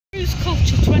Cruise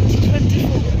Culture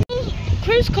 2024.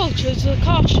 Cruise Culture is a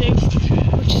car show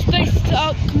which is based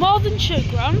at Carmarthen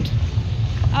Showground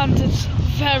and it's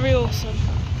very awesome.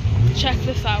 Check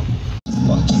this out.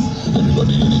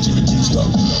 Everybody energy reduced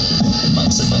up.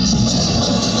 Maxim.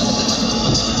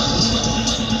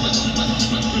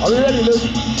 Are we ready, Luke?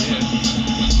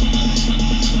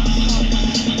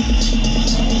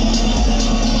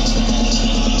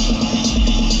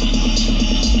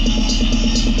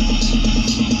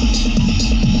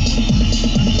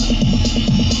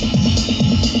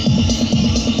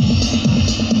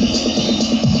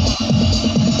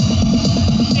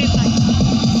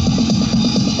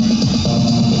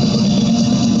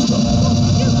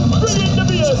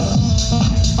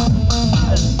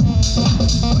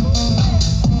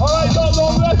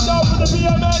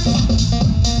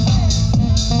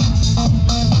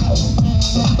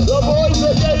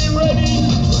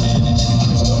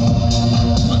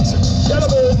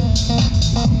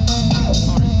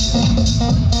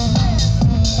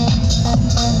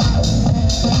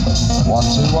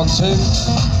 One, two.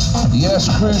 Yes,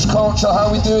 Cruise Culture, how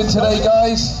are we doing today,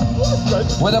 guys?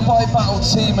 We're the Bike Battle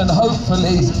team and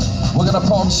hopefully we're going to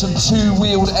put on some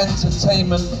two-wheeled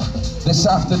entertainment this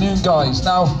afternoon, guys.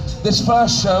 Now, this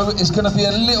first show is going to be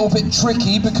a little bit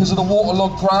tricky because of the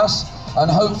waterlogged grass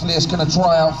and hopefully it's going to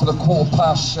dry out for the quarter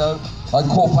past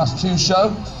 2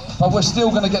 show. But we're still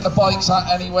going to get the bikes out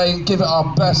anyway and give it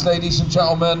our best, ladies and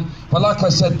gentlemen. But like I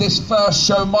said, this first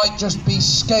show might just be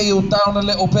scaled down a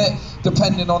little bit,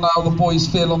 depending on how the boys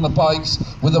feel on the bikes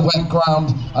with the wet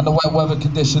ground and the wet weather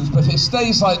conditions. But if it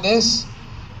stays like this,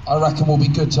 I reckon we'll be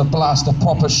good to blast a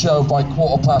proper show by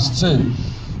 2:15.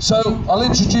 So I'll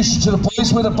introduce you to the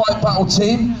boys. We're the Bike Battle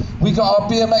team. We got our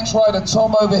BMX rider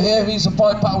Tom over here. He's a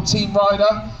Bike Battle team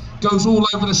rider. Goes all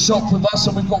over the shop with us,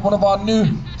 and we've got one of our new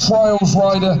trials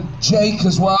rider, Jake,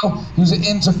 as well, who's an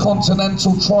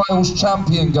Intercontinental Trials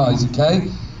champion, guys, okay?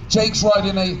 Jake's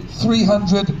riding a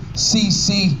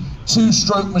 300cc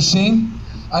two-stroke machine,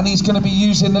 and he's going to be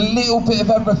using a little bit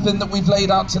of everything that we've laid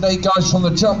out today, guys, from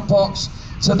the jump box,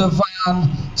 to the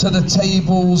van, to the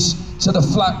tables, to the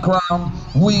flat ground,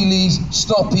 wheelies,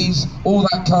 stoppies, all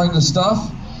that kind of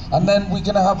stuff. And then we're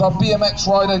going to have our BMX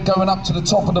rider going up to the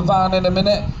top of the van in a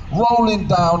minute, rolling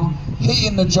down,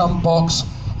 hitting the jump box,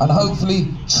 and hopefully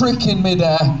tricking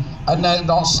mid-air, and then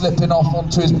not slipping off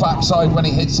onto his backside when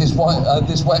he hits this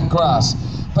wet grass.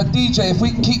 But DJ, if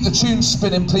we can keep the tune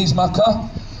spinning, please, Mucker.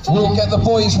 We'll get the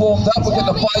boys warmed up, we'll get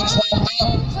the bikes warmed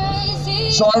up.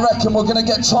 So I reckon we're going to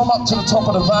get Tom up to the top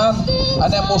of the van,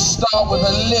 and then we'll start with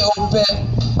a little bit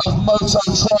of moto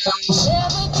trials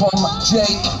from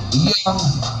Jake Young,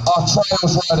 our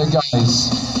trials rider, guys.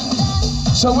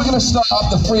 So we're going to start up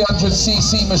the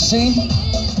 300cc machine,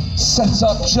 set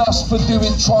up just for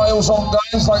doing trials on,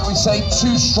 guys, like we say,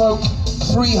 two-stroke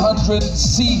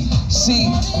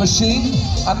 300cc machine.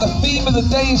 And the theme of the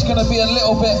day is going to be a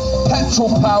little bit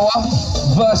petrol power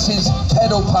versus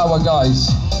pedal power, guys.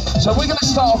 So we're going to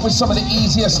start off with some of the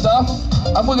easier stuff,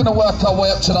 and we're going to work our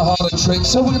way up to the harder tricks.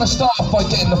 So we're going to start off by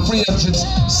getting the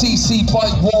 300cc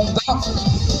bike warmed up.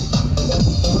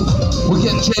 We'll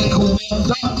get Jake all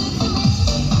warmed up.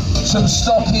 Some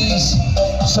stoppies,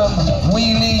 some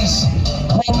wheelies,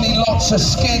 probably lots of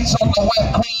skids on the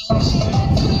wet ground.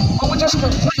 But we're just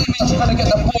pretty much going to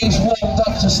get the boys warmed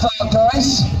up to start,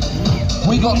 guys.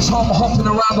 We got Tom hopping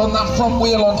around on that front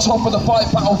wheel on top of the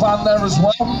Bike Battle van there as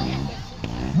well.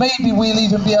 Maybe we'll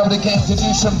even be able to get him to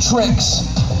do some tricks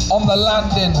on the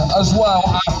landing as well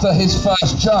after his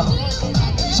first jump.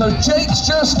 So Jake's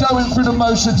just going through the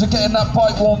motions of getting that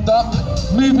bike warmed up,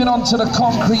 moving onto the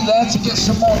concrete there to get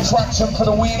some more traction for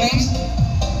the wheelies.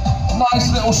 Nice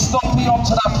little stoppie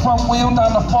onto that front wheel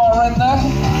down the far end there.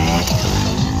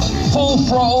 Full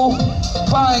throttle,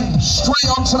 bang,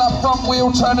 straight onto that front wheel,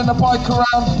 turning the bike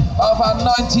around at about a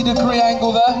 90-degree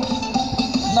angle there.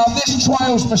 Now this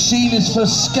trials machine is for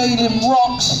scaling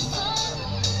rocks,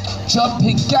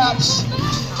 jumping gaps,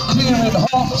 clearing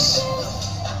hops.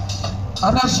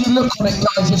 And as you look on it,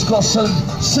 guys, it's got some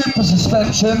super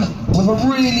suspension with a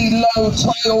really low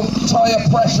tyre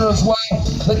pressure as well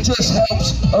that just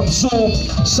helps absorb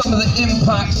some of the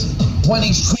impact when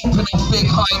he's dropping off big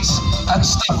heights and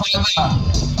stuff like that.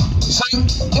 So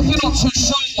if you're not too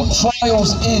sure what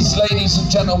trials is, ladies and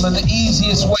gentlemen, the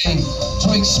easiest way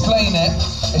to explain it,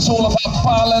 it's all about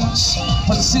balance,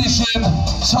 precision,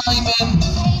 timing,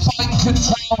 bike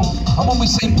control. And when we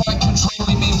say bike control,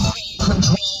 we mean full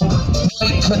control,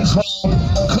 brake control,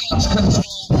 clutch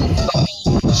control, the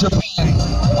whole shebang.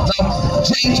 Now,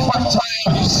 Jake's back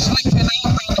tyre slipping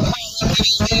out down the far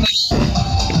end,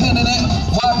 pinning it,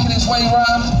 working his way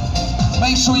round.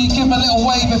 Make sure you give him a little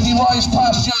wave if if he rides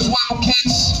past you as well,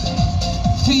 kids,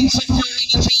 feeds off your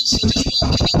energy, so just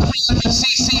working that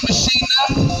 300cc machine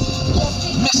there.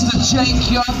 Mr. Jake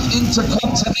Young,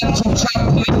 Intercontinental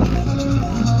Champion,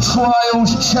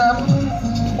 Trials Champ.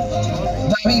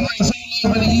 Now he goes all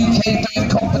over the UK doing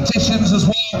competitions as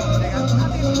well.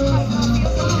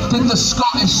 Did the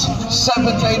Scottish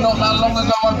 7K not that long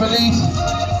ago, I believe.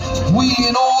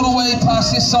 Wheeling all the way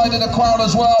past this side of the crowd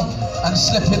as well and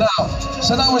slipping out.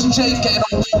 So that was Jake getting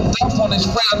all warmed up on his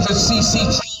 300cc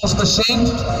trials machine.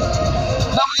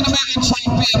 Now we're going to move into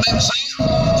our BMXer,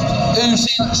 who's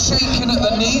shaking at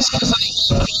the knees because of the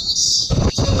class.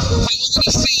 But we're going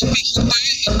to see if he can do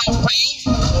it and not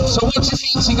fail. So what do you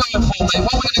fancy going for, mate?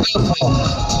 What are we going to go for?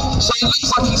 So it looks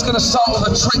like he's going to start with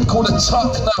a trick called a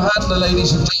tuck no-hander,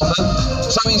 ladies and gentlemen.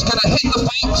 So he's going to hit the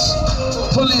box,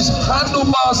 pull his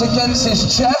handlebars against his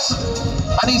chest,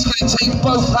 and he's going to take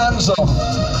both hands off.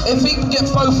 If he can get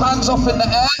both hands off in the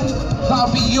air, that'll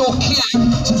be your cue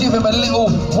to give him a little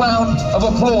round of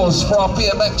applause for our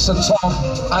BMXer Tom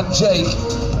and Jake.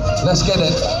 Let's get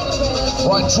it.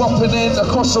 Right, dropping in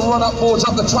across the run-up boards,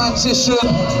 up the transition,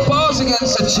 bars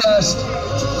against the chest,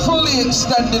 fully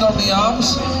extended on the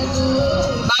arms.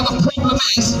 Now the problem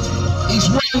is, he's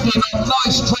riding on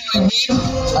nice dry wood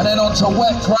and then onto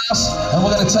wet grass, and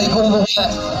we're going to take all the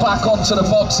wet back onto the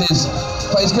boxes.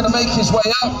 But he's going to make his way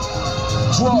up,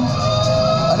 drop,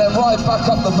 and then ride back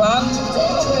up the van.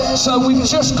 So we've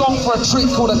just gone for a trick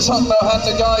called a tuck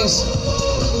no-hander, guys.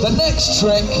 The next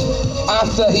trick,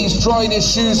 after he's dried his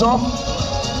shoes off,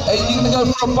 are you going to go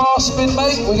for a bar spin,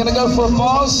 mate? We're going to go for a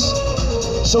bars.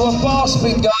 So a bar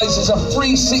spin, guys, is a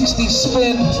 360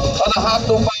 spin on the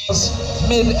handlebars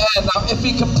mid-air. Now, if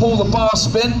he can pull the bar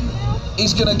spin,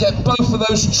 he's going to get both of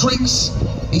those tricks.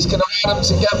 He's going to add them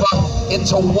together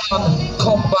into one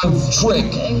combo trick.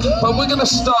 But we're going to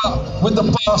start with the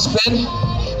bar spin.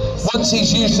 Once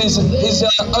he's used his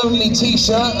only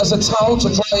t-shirt as a towel to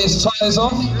dry his tyres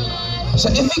off. So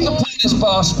if he can pull this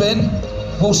bar spin,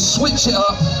 we'll switch it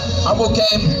up and we'll get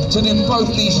him to do both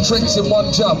these tricks in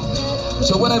one jump.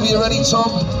 So whenever you're ready,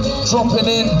 Tom, dropping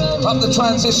in, up the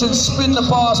transition, spin the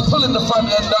bars, pulling the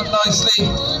front end up nicely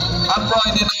and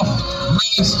riding off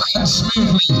nice and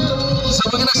smoothly. So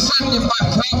we're going to send him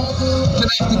back up, going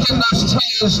to have to get those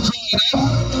tyres dried off.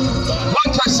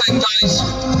 Like I said, guys,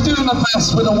 doing the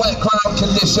best with the wet ground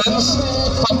conditions,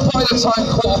 but by the time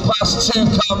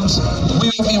 2:15 comes, we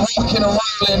will be rocking and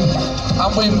rolling and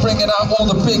we're bringing out all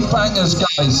the big bangers,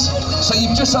 guys. So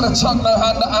you've just had a tuck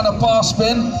no-hander and a bar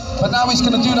spin, but now he's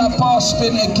going to do that bar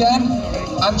spin again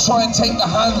and try and take the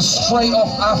hands straight off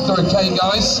after, okay,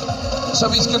 guys? So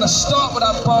he's going to start with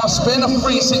that bar spin, a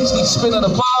 360 spin of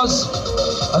the bars,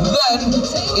 and then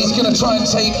he's going to try and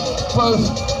take both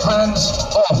hands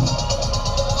off.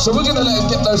 So we're going to let him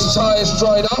get those tyres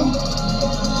dried up.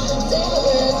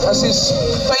 That's his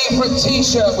favourite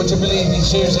t-shirt, would you believe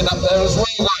he's using up there as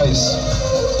well, guys?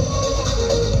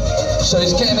 So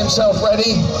he's getting himself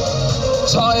ready.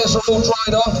 Tyres are all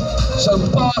dried off. So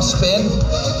bar spin.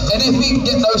 And if he can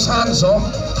get those hands off,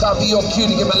 that'll be your cue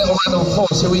to give him a little round of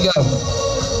applause. Here we go.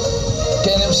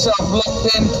 Getting himself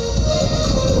locked in.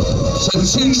 So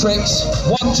 2 tricks,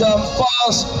 1 jump,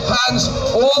 bars, hands.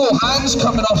 Oh, hands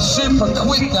coming off super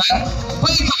quick there.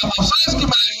 But he got them off, so let's give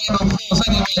him a little round of applause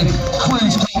anyway.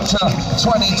 Cruise Culture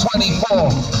 2024.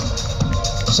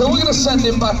 So we're going to send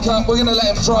him back up. We're going to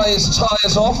let him dry his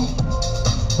tyres off.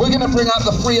 We're going to bring out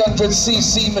the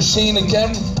 300cc machine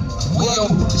again. Wheel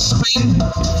spin.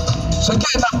 So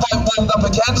getting that bike warmed up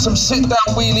again. Some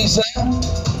sit-down wheelies there.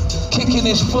 Kicking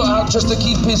his foot out just to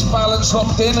keep his balance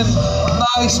locked in, and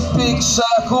nice big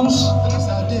circles.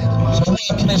 So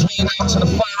working his way down to the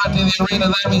far end of the arena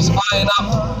there. He's eyeing up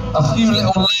a few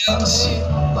little lanes,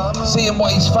 seeing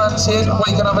what he's fancied. Where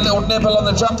you can have a little nibble on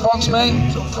the jump box, mate.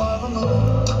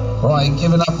 Right,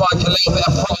 giving that bike a little bit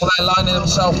of throttle there, lining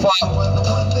himself up.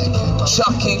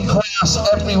 Chucking grass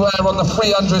everywhere on the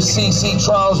 300cc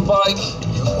trials bike.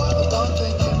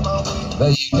 There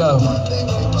you go.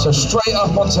 So straight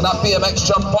up onto that BMX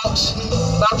jump box.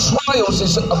 Now trials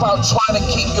is about trying to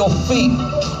keep your feet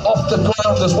off the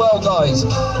ground as well, guys.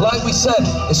 Like we said,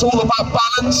 it's all about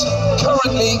balance.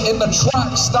 Currently in the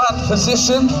track stand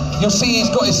position, you'll see he's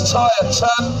got his tyre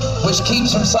turned, which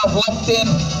keeps himself locked in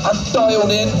and dialed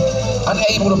in and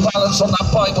able to balance on that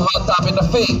bike without dabbing the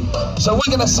feet. So we're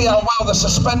going to see how well the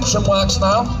suspension works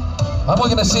now. And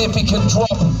we're going to see if he can drop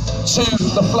to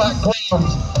the flat ground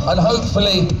and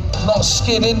hopefully not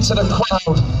skid into the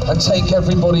crowd and take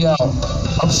everybody out.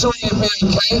 I'm sure you'll be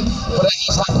okay, but it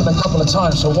has happened a couple of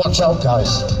times, so watch out,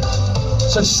 guys.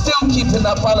 So still keeping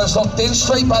that balance locked in,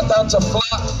 straight back down to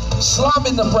flat,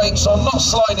 slamming the brakes on, not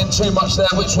sliding too much there,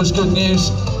 which was good news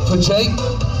for Jake.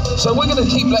 So we're going to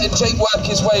keep letting Jake work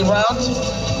his way round,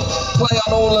 play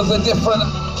on all of the different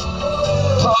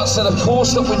parts of the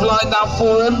course that we've lined out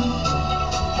for him.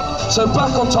 So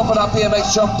back on top of that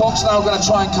BMX jump box, now we're going to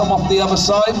try and come off the other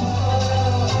side.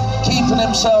 Keeping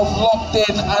himself locked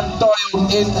in and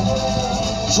dialed in.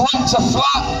 Drop to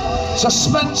flat,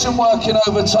 suspension working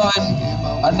over time,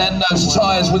 and then those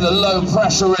tyres with a low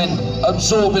pressure in,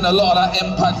 absorbing a lot of that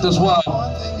impact as well.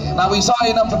 Now he's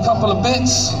eyeing up a couple of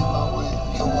bits.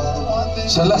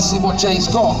 So let's see what Jake's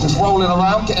got. Just rolling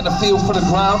around, getting a feel for the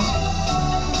ground.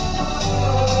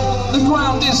 The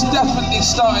ground is definitely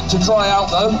starting to dry out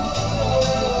though.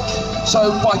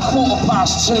 So by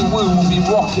 2:15 we will be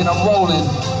rocking and rolling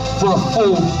for a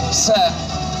full set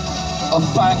of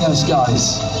bangers,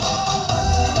 guys.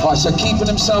 Right, so keeping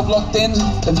himself locked in.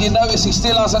 If you notice, he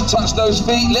still hasn't touched those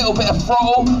feet. Little bit of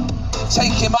throttle.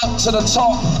 Take him up to the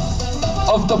top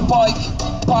of the bike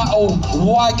battle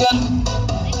wagon.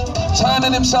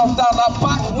 Turning himself down, that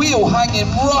back wheel hanging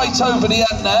right over the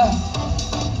end there.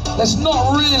 There's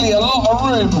not really a lot of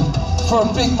room for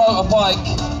a big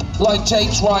motorbike like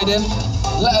Jake's riding,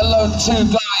 let alone two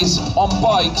guys on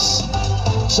bikes.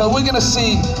 So we're going to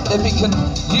see if he can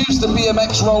use the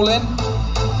BMX roll-in,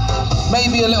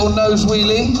 maybe a little nose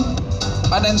wheelie,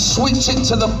 and then switch it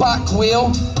to the back wheel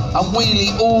and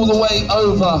wheelie all the way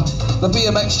over the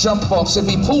BMX jump box. If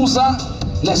he pulls that,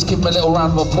 let's give him a little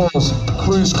round of applause.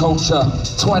 Cruise Culture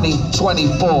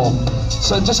 2024.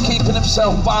 So just keeping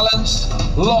himself balanced,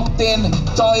 locked in,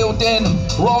 dialed in,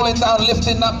 rolling down,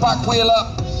 lifting that back wheel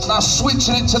up. Now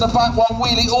switching it to the back one,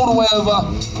 wheelie all the way over.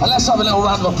 And let's have a little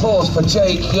round of applause for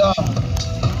Jake Young.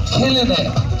 Killing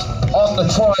it on the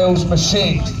trials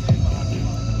machine.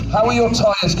 How are your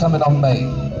tyres coming on, mate?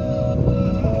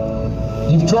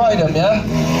 You've dried them, yeah?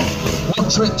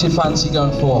 What trick do you fancy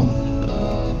going for?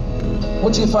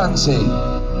 What do you fancy?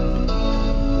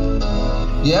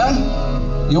 Yeah?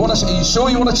 Are you sure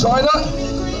you want to try that?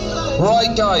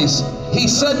 Right, guys. He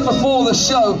said before the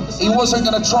show he wasn't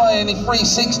going to try any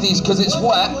 360s because it's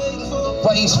wet,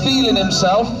 but he's feeling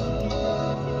himself.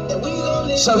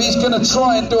 So he's going to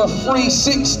try and do a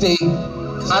 360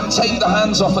 and take the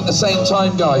hands off at the same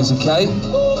time, guys, okay?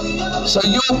 So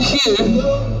your cue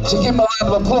to give him a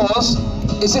round of applause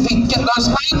is if he can get those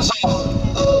hands off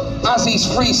as he's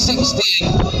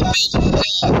 360ing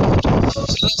mid-air.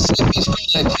 So let's see if he's got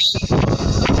it, okay?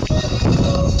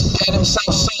 Getting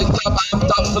himself psyched up,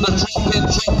 amped up for the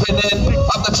dropping in,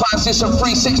 up the transition,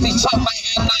 360, top right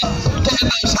hand there, getting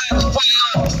those hands fully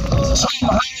up. Tom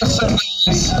Harrison,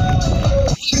 guys,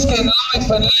 risking life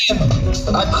and limb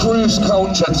at Cruise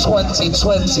Culture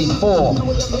 2024.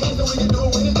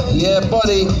 Yeah,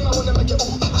 buddy.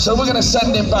 So we're going to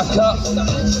send him back up.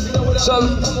 So,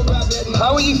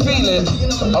 how are you feeling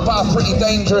about a pretty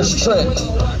dangerous trick?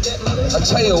 A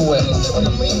tail whip.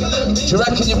 Do you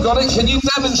reckon you've got it? Can you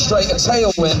demonstrate a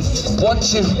tail whip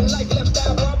once you've...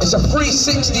 It's a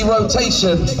 360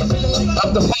 rotation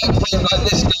of the bike frame like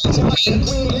this, guys, okay?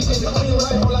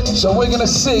 So we're going to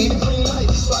see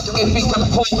if he can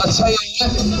pull a tail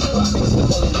whip.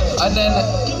 And then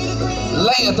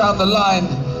later down the line,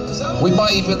 we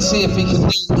might even see if he can do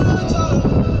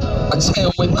a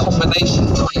tail whip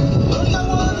combination trick.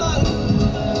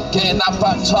 Getting that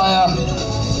back tyre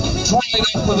dried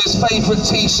off with his favourite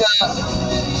t-shirt.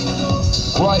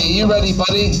 Right, are you ready,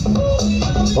 buddy?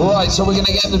 Alright, so we're going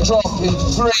to get the drop in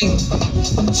 3,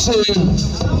 2,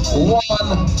 1.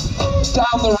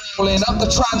 Down the roll-in, up the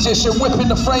transition, whipping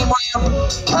the frame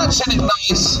around, catching it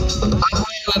nice, and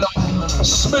rolling off.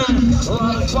 Smooth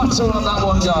like butter on that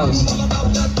one, guys.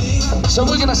 So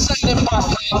we're going to send him back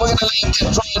up, we're going to let him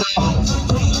get dried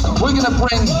off. We're going to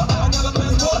bring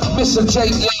Mr.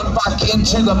 Jake Young back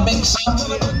into the mixer.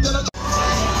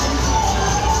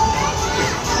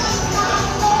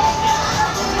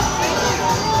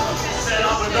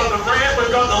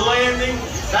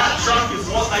 That truck is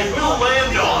what they will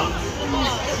land on.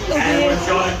 And we've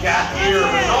got a gap here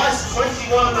of a nice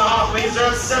 21.5 metres,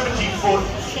 around 70 foot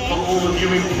from all of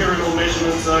you imperial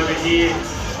measurements over here.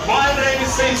 My name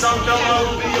is Steve Sumfellow, I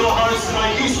will be your host, and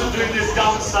I used to do this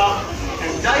dumb stuff.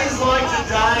 And days like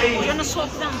today,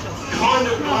 kind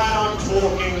of glad I'm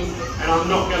talking and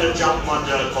I'm not going to jump my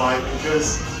dirt bike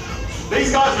because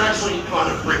these guys are actually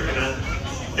kind of bricking it.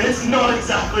 It's not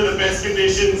exactly the best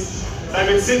conditions. They've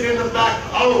been sitting in the back.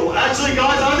 Oh, actually,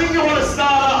 guys, I think you want to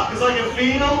start up because I can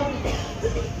feel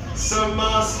some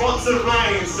spots of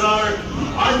rain. So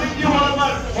I think you want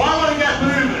to get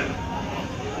moving.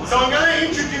 So I'm going to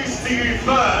introduce to you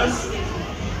first,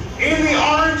 in the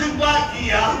orange and black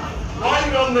gear,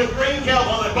 riding on the green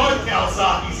Kawasaki, both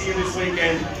Kawasaki's here this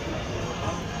weekend.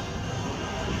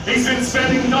 He's been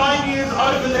spending 9 years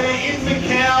over there in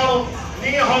Macau,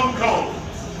 near Hong Kong,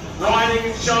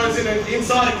 riding shows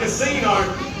inside a casino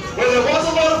where there was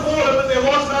a lot of water but there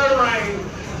was no rain.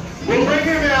 We'll bring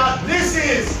him out. This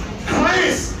is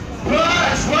Chris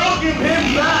Birch. Welcome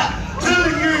him back to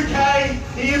the UK.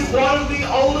 He is one of the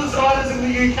oldest riders in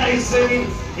the UK scene.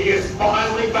 He is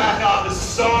finally back after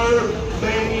so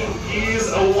many years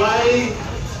away.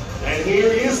 And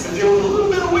here he is to deal with a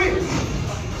little bit of wind.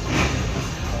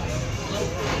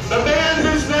 The man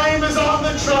whose name is on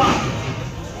the truck.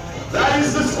 That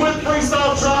is the Squid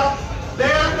Freestyle truck.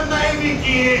 There in the Navy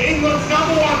gear, England's #1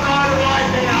 rider right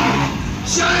now,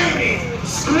 Jamie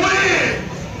Squid.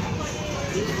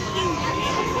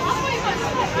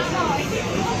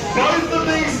 Both of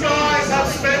these guys have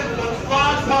spent the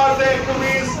large part of their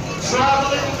careers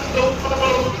traveling the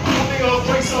world, putting on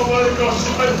freestyle motocross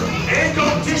shows and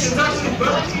competitions. Actually,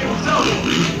 Bertie himself.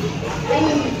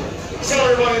 Ooh,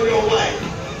 sorry, running your way.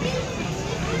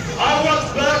 I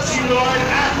watched Bertie ride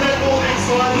at Red Bull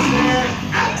X-Liners there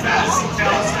at Battersea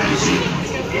Tower Station.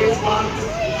 Here's one.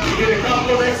 He did a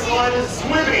couple of X-Liners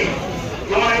swimming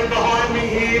right behind me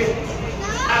here,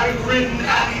 having ridden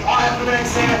at the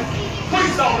IFMXF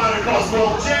Freestyle Motocross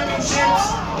World Championships.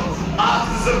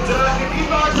 Masters of Dirk and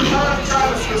Evo,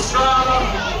 Travis Pastrana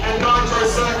and Nitro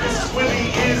Circus. Swimmy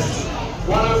is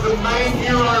one of the main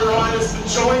hero riders to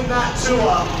join that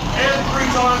tour every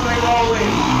time they roll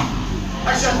in.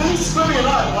 Actually, I think Swimmy and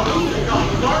I are looking at a couple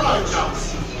of robo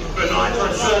jumps for Nitro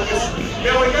Circus.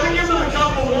 Now we're going to give them a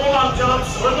couple of warm-up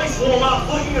jumps, or at least warm-up,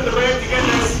 looking at the ramp to get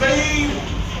their speed,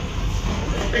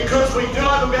 because we do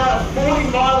have about a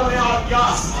 40-mile-an-hour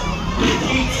gust that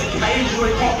keeps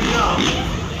occasionally popping up.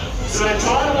 So they're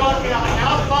trying to work out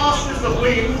how fast is the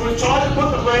wind. We've tried to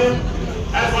put the ramp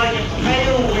as like a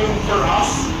tailwind for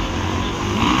us.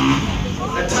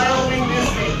 A tailwind is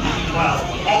the, well,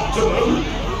 optimum.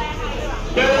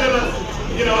 Better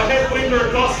than a headwind or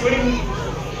a crosswind.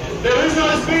 There is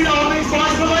no speed on these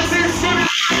bikes, but let's see it swimming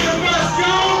the first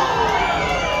goal.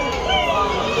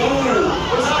 Ooh,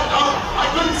 was that, I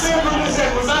couldn't see it from this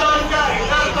end. Was that okay? Is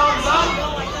that a thumbs up?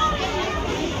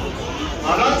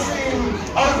 I don't seem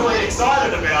overly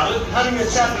excited about it, having a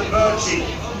chat to Bertie.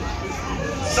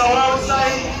 So I would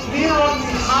say, near on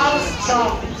the hardest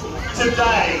jump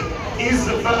today is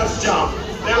the first jump.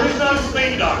 There is no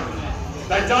speedo.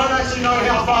 They don't actually know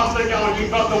how fast they're going.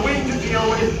 You've got the wind to deal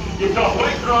with, you've got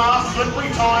wet grass, slippery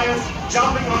tyres,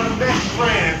 jumping on a mesh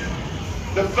ramp.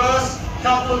 The first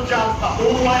couple of jumps are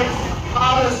always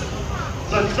hardest.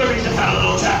 So Squibby just had a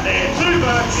little chat there to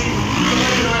Bertie to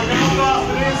let you know how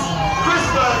fast it is. Chris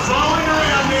Birch rolling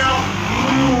around now.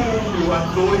 Ooh,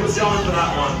 I thought he was going for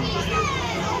that one.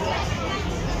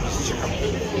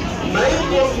 Maybe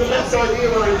it wasn't the best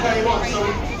idea where he came on, so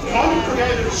we kind of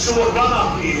created a short run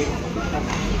up here.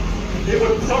 It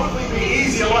would probably be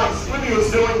easier, like Squibby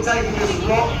was doing, taking this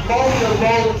longer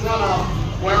roll run up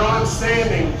where I'm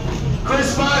standing.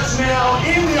 Chris Birch now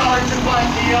in the orange and black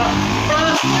here.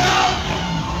 First jump!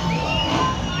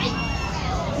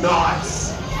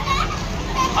 Nice.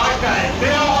 Okay,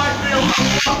 now I feel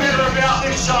better about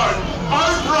this show.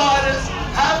 Both riders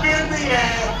have been in the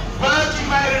air. Bertie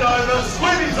made it over.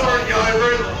 Squibby's already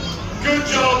over it. Good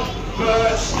job,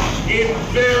 Birch, in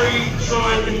very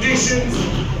trying conditions.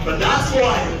 But that's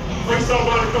why freestyle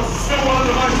motocross is still one of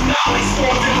the most gnarly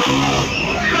sports in the world.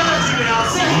 Bertie now,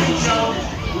 second jump,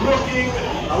 looking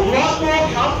a lot more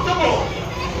comfortable.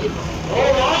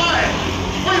 Alright,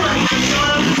 we make the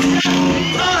show.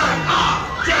 Turn up,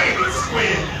 Jamie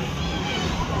Squid.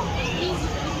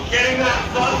 Getting that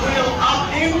front wheel up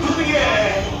into the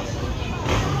air.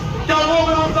 Got a little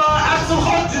bit of Axel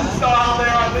Hodges style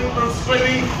there, I think, from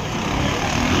Squibby.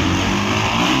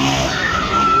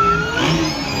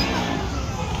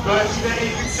 Bertie there,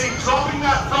 you can see dropping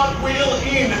that front wheel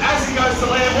in as he goes to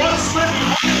land. One Squibby,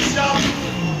 one jump.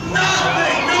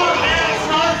 Nothing, good hands,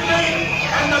 nothing.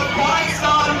 And the bike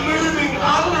started moving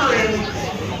under him.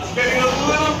 Getting a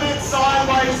little bit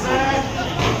sideways there.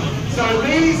 So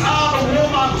these are the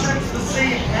warm-up tricks to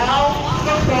see how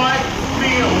the bike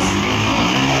feels.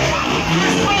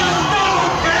 This bike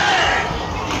don't care!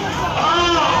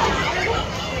 Oh!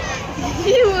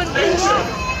 You would be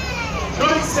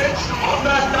Good extension on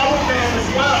that double man as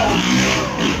well.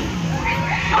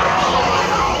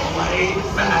 Oh, way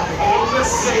back on the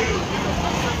seat.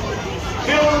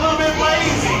 Feeling a little bit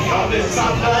lazy on this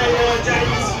Sunday,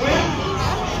 Jamie Squid.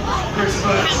 Chris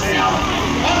Birch now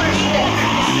on his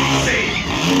 450cc.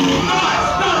 Nice,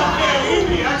 not fair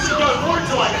Indy. Actually goes more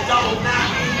into like a double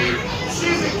nap Indy.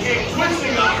 Scissor kick,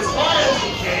 twisting up his leg.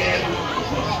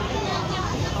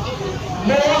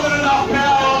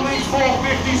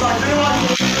 I do like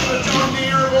the John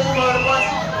Deere of all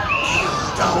motorbikes.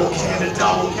 Double can.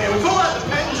 We call that the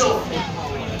pendulum.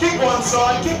 Kick one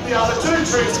side, kick the other, 2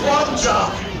 tricks, 1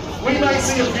 jump. We may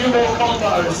see a few more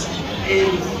combos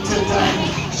in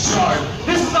today's show.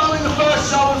 This is only the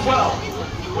first show as well.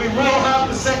 We will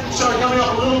have the second show coming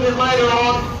up a little bit later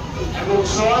on, and we'll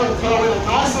try and throw in a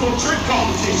nice little trick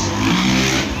competition.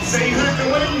 See who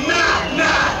can win.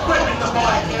 Whipping the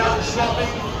bike out,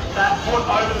 dropping that foot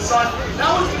over the side.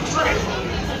 That was the trick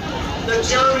that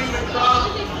Jeremy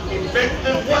McCraft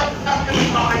invented way back in the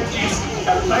 90s,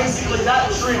 and basically that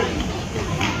trick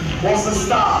was the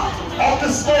start of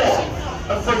the sport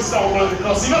of freestyle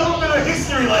motocross. You got a little bit of a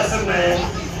history lesson there.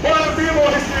 We'll have a few more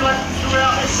history lessons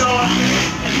throughout this show.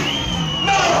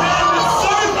 No hand to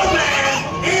Superman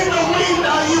in the wind.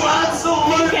 Are you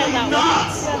absolutely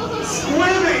nuts?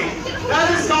 Squibby, that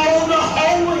is called the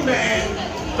holy man.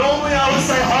 Normally I would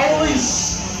say holy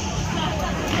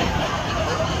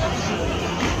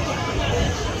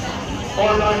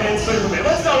or no hand Superman.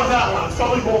 Let's go with that one. It's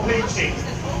probably more peachy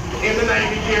in the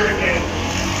Navy gear again.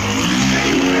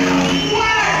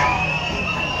 Wow!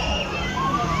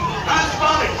 That's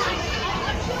funny.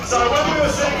 So when we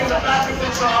were sitting in the back of the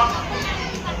truck,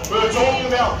 we were talking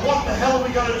about what the hell are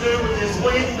we going to do with this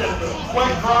wind and the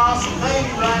wet grass and heavy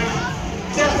rain.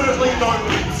 Definitely no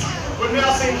whips. We've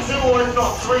now seen 2 or if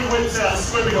not 3 whips out of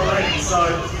Squibby already. So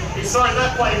he's throwing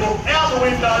that playbook out the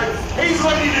window. He's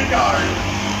ready to go.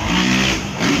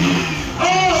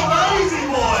 Oh, Lazy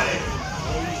Boy!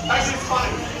 Actually, it's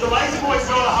funny. The Lazy Boy's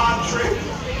not a hard trick,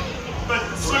 but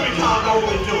Squibby can't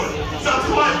normally do it. So it's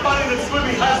quite funny that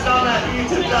Squibby has done that here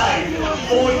today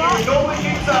for you. He normally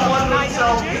keeps that one to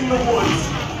himself in the woods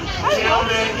down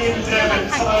there in Devon.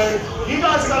 So you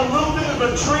guys got a little bit of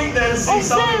a treat there to see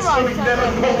something Squibby never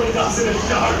normally does in a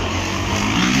show.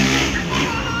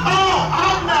 Oh,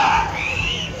 up that!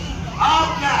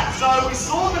 So we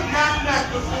saw the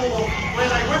knack before where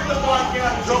they whip the bike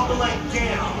out and drop the leg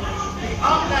down. The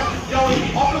up is going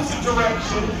the opposite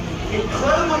direction.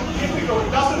 Incredibly difficult.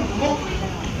 It doesn't look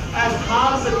as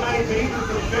hard as it may be. It's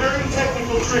a very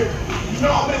technical trick.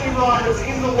 Not many riders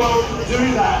in the world can do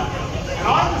that. And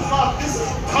I just thought this is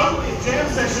totally a jam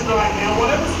session right now.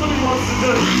 Whatever Squibby wants to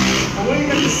do. And we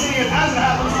get to see it as it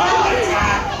happens. Heart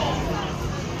attack!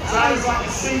 So that is like a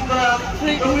seat grab.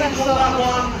 But we call that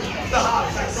one the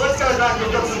heart attack. So let's go back.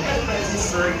 We've got some FMS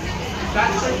history. That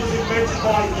trick was invented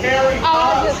by Gary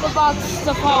Hart. I'll get the bad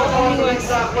stuff out anyway.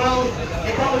 Well,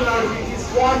 you probably know his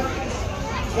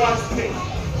wife's pink.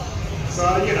 So,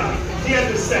 you know, he had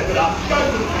to step it up, go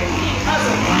for the pink, has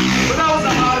a fun. But that was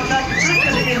a heart attack, the trick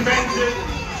that he invented.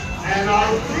 And I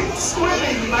think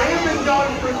Squibby may have been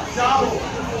going for a double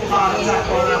heart attack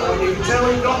on that one. You can tell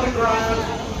he got the grab,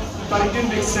 but he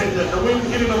didn't extend it. The wind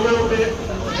hit him a little bit,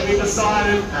 and he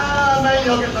decided, maybe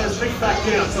I'll get those feet back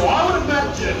down. So I would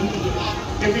imagine,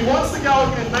 if he wants to go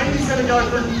again, maybe he's going to go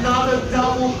for another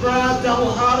double grab,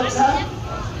 double heart attack.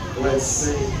 Let's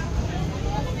see.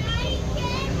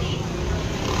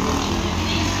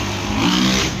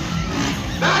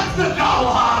 That's the double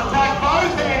heart attack,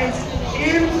 both hands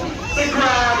in the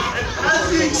grab. And as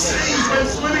you see, when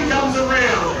Squibby comes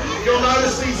around, you'll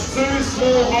notice these 2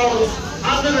 small holes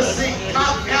under the seat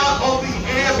cut out of the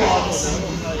airbox.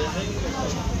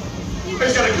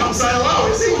 He's going to come say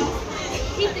hello, is he?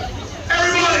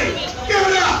 Everybody, give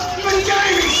it up for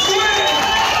Jamie Square!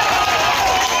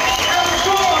 And of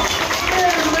course,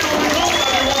 man in the middle of the also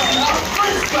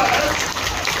wants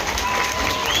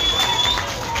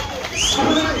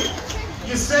Squibby,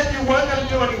 you said you weren't going to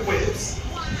do any whips.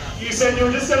 You said you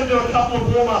were just going to do a couple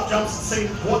of warm-up jumps and see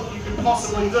what you could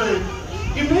possibly do.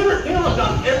 You've never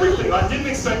done everything. I didn't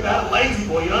expect that. Lazy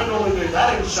Boy, you don't normally do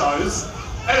that in shows.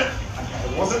 And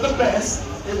it wasn't the best.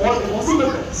 It wasn't the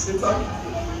best. It's okay.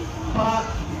 But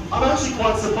I'm actually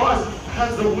quite surprised.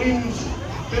 Has the wind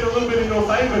been a little bit in your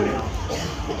favour now?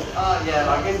 Yeah,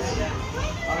 like it's,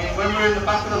 I mean, when we're in the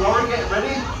back of the lorry getting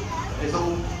ready, it's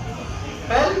all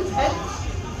fairly tense.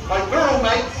 Like, we're all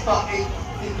mates, but it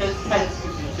gets tense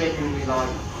because you're genuinely, like,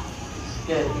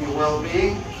 scared for your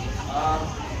well-being.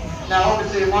 Now,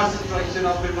 obviously, in my situation,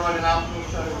 I've been riding out,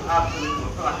 so absolutely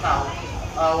flat out.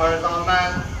 Whereas our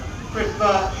man, Chris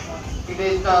Burt, he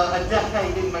did a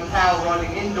decade in Macau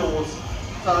riding indoors.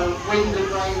 So wind and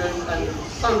rain and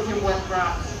soaking wet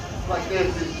grass like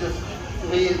this is just,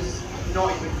 he is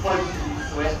not even close to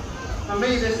used to it. For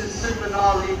me, this is super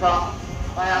gnarly, but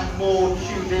I am more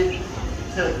tuned in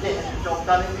to getting the job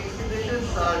done in these conditions.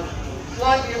 So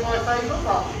slightly in my favour,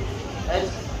 but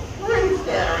it's really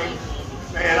scary.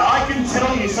 Man, I can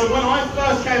tell you, so when I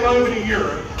first came over to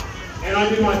Europe, and I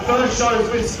did my first shows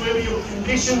with Squibby,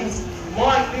 conditions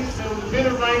like this, there was a bit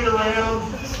of rain around,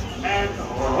 and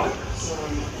alright,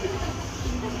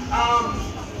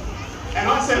 and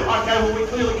I said, okay, well we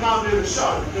clearly can't do the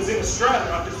show, because in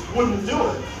Australia I just wouldn't do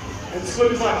it. And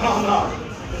Squibby's like, oh no,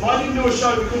 if I didn't do a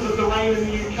show because of the rain in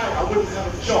the UK, I wouldn't have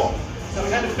a job. So we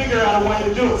had to figure out a way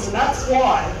to do it. So that's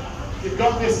why you've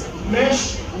got this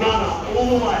mesh runner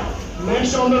all the way,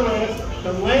 mesh on the ramp.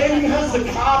 The landing has the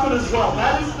carpet as well.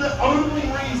 That is the only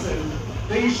reason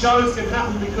these shows can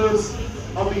happen, because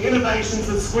of the innovations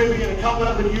that Squibby and a couple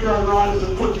of other Euro riders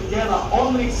have put together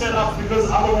on these setups, because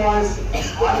otherwise I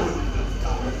wouldn't have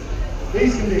done it.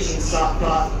 These conditions suck,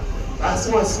 but that's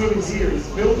why Squibby's here. He's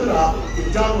built it up,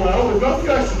 we've done well, we've got a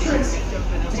few extra tricks.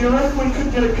 Do you reckon we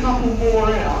could get a couple more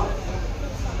out?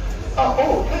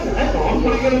 Oh, hang on,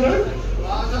 what are you going to do?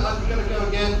 I'm going to go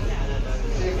again,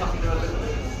 see if I can do a little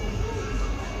bit.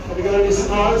 Have you got any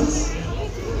surprises?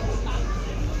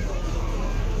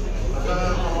 I don't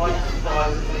know if I like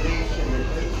surprises in each and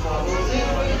we'll see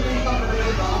if I can do something a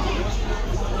bit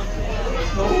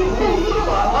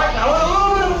I like that. A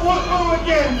little bit of what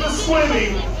again for Squibby.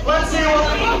 Let's see what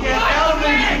we can get out of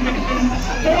these conditions.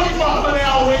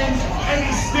 45-an-hour winds, and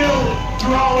he's still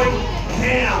growing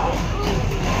down.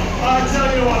 I tell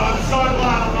you what, I'm so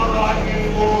glad I'm not riding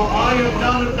anymore. I am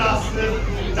done and dusted.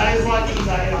 Days like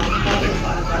today, I'm nothing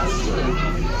glad that's true.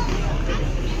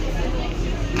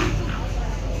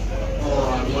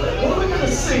 Alright, what are we going to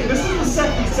see? This is the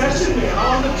second session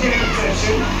now on the jam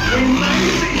session. We may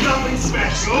see something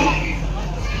special.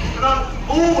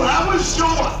 Oh, that was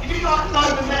short. If you guys know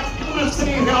the next, you would have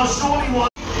seen how short he was.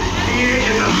 Here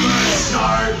in the first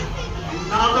show,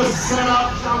 another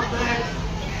setup jump there.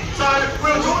 So, we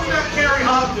were talking about Kerry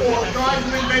Hart before, the guy who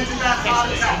invented that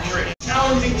heart attack trick.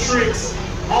 Challenging tricks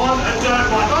on a dirt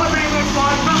bike. Not a BMX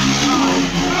bike, nothing.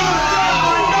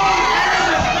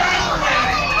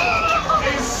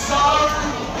 It's so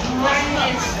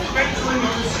draining mentally,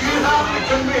 because you have to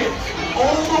commit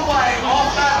all the way off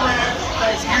that ramp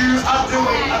that you are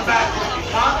doing a backflip. You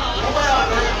can't pull out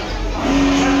of it.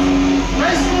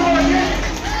 Rest of the way again.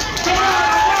 Come on!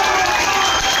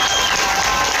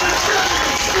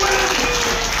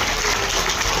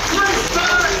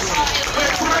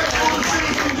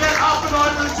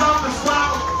 Over the jump as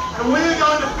well, and we're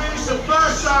going to finish the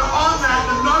first show on that,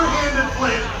 the no-handed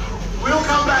flip. We'll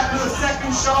come back to the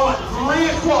second show at 3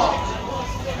 o'clock,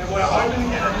 and we're hoping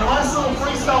to get a nice little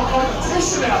freestyle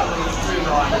competition out of these two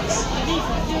riders.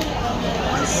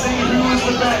 Let's see who is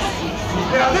the best.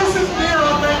 Now this is near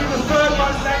on maybe the third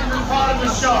most angry part of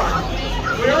the show.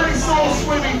 We already saw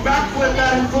Squibby backflip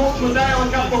that in Thornton a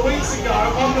couple of weeks ago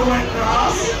on the wet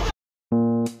grass.